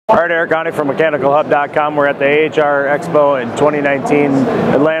All right, Eric from mechanicalhub.com. We're at the ahrexpo in 2019,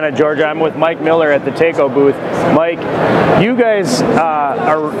 Atlanta, Georgia. I'm with Mike Miller at the Taco booth. Mike, you guys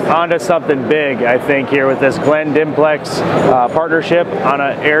are onto something big, I think, here with this Glen Dimplex partnership on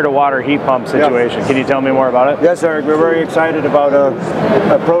an air-to-water heat pump situation. Yep. Can you tell me more about it? Yes, Eric. We're very excited about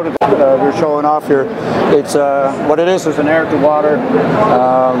a prototype we're showing off here. It's what it is an air-to-water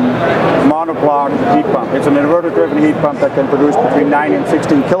monoblock heat pump. It's an inverter-driven heat pump that can produce between 9 and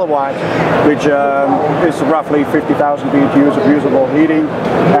 16 kilowatts, which is roughly 50,000 BTUs of usable heating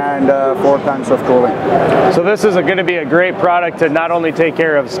and 4 tons of cooling. So this is going to be a great product to not only take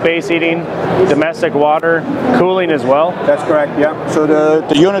care of space heating, domestic water, cooling as well? That's correct, yeah. So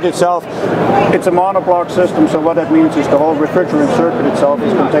the unit itself, it's a monoblock system, so what that means is the whole refrigerant circuit itself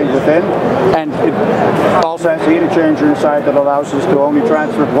is contained within, and it also has a heat exchanger inside that allows us to only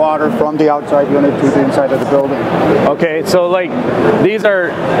transfer water from the outside unit to the inside of the building. Okay, so like these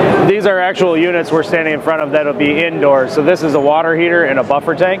are actual units we're standing in front of that'll be indoors. So this is a water heater and a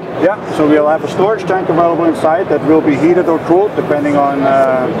buffer tank? Yeah, so we'll have a storage tank available inside that will be heated or cooled depending on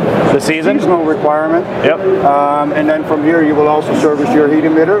the seasonal requirement. Yep. And then from here you will also service your heat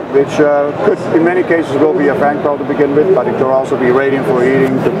emitter, which could in many cases will be a fan coil to begin with, but it could also be radiant for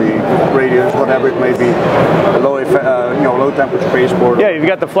heating, could be radius, whatever it may be, low temperature baseboard. Yeah, you've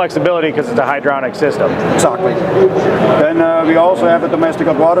got the flexibility because it's a hydronic system. Exactly. Then we also have a domestic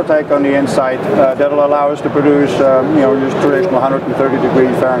hot water tank on the inside that'll allow us to produce just traditional 130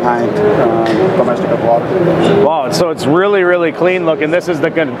 degrees Fahrenheit domestic hot water. Wow, so it's really, really clean looking. This is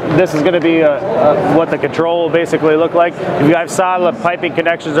going to be what the control will basically look like. You guys saw the piping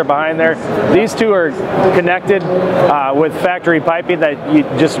connections are behind there. These two are connected with factory piping that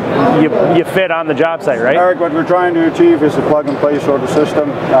you fit on the job site, right? Eric, what we're trying to achieve is a plug-and-play sort of system.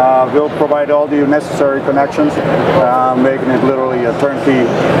 We'll provide all the necessary connections, making it literally a turnkey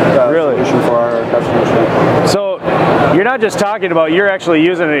solution for our customers. So you're not just talking about, you're actually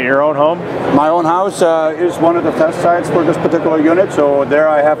using it in your own home? My own house is one of the test sites for this particular unit. So there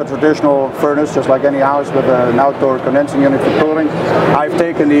I have a traditional furnace, just like any house, with an outdoor condensing unit for cooling. I've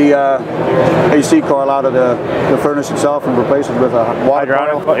taken the AC coil out of the furnace itself and replaced it with a water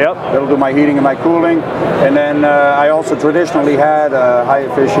coil. Yep. That'll do my heating and my cooling. And then I also traditionally had a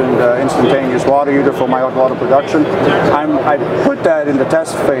high-efficient instantaneous water heater for my hot water production. I put that in the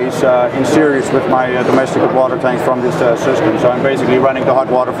test phase in series with my domestic hot water tanks from this system. So I'm basically running the hot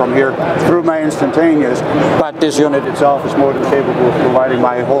water from here through my instantaneous, but this unit itself is more than capable of providing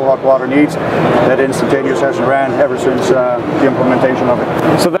my whole hot water needs. That instantaneous hasn't ran ever since the implementation of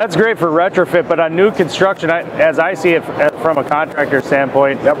it. So that's great for retrofit, but on new construction, as I see it from a contractor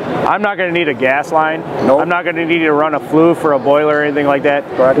standpoint, yep. I'm not going to need a gas line. Nope. I'm not going to need to run a flue for a boiler or anything like that.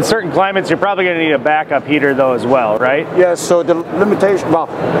 Correct. In certain climates, you're probably going to need a backup heater though as well, right? Yes, so the limitation,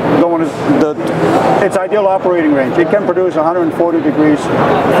 its ideal operating range, it can produce 140 degrees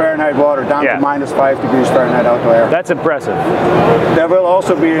Fahrenheit water down to -5 degrees Fahrenheit outdoor air. That's impressive. There will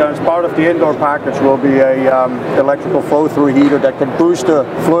also be, as part of the indoor package, will be a electrical flow-through heater that can boost the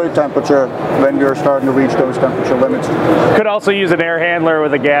fluid temperature when we're starting to reach those temperature limits. Could also use an air handler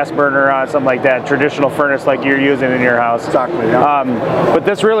with a gas burner on, something like that, traditional furnace like you're using in your house. Exactly, yeah. But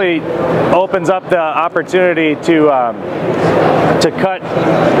this really opens up the opportunity to cut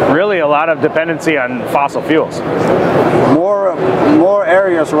really a lot of dependency on fossil fuels. More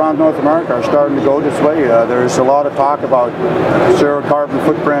areas around North America are starting to go this way. There's a lot of talk about zero carbon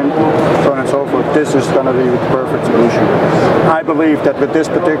footprint, so on and so forth. This is going to be the perfect solution. I believe that with this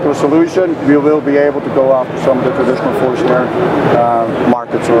particular solution, we will be able to go after some of the traditional forced air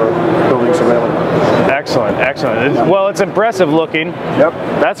markets or buildings available. Excellent, excellent. Yeah. Well, it's impressive looking. Yep.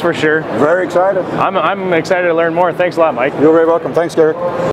 That's for sure. Very excited. I'm excited to learn more. Thanks a lot, Mike. You're very welcome. Thanks, Gary.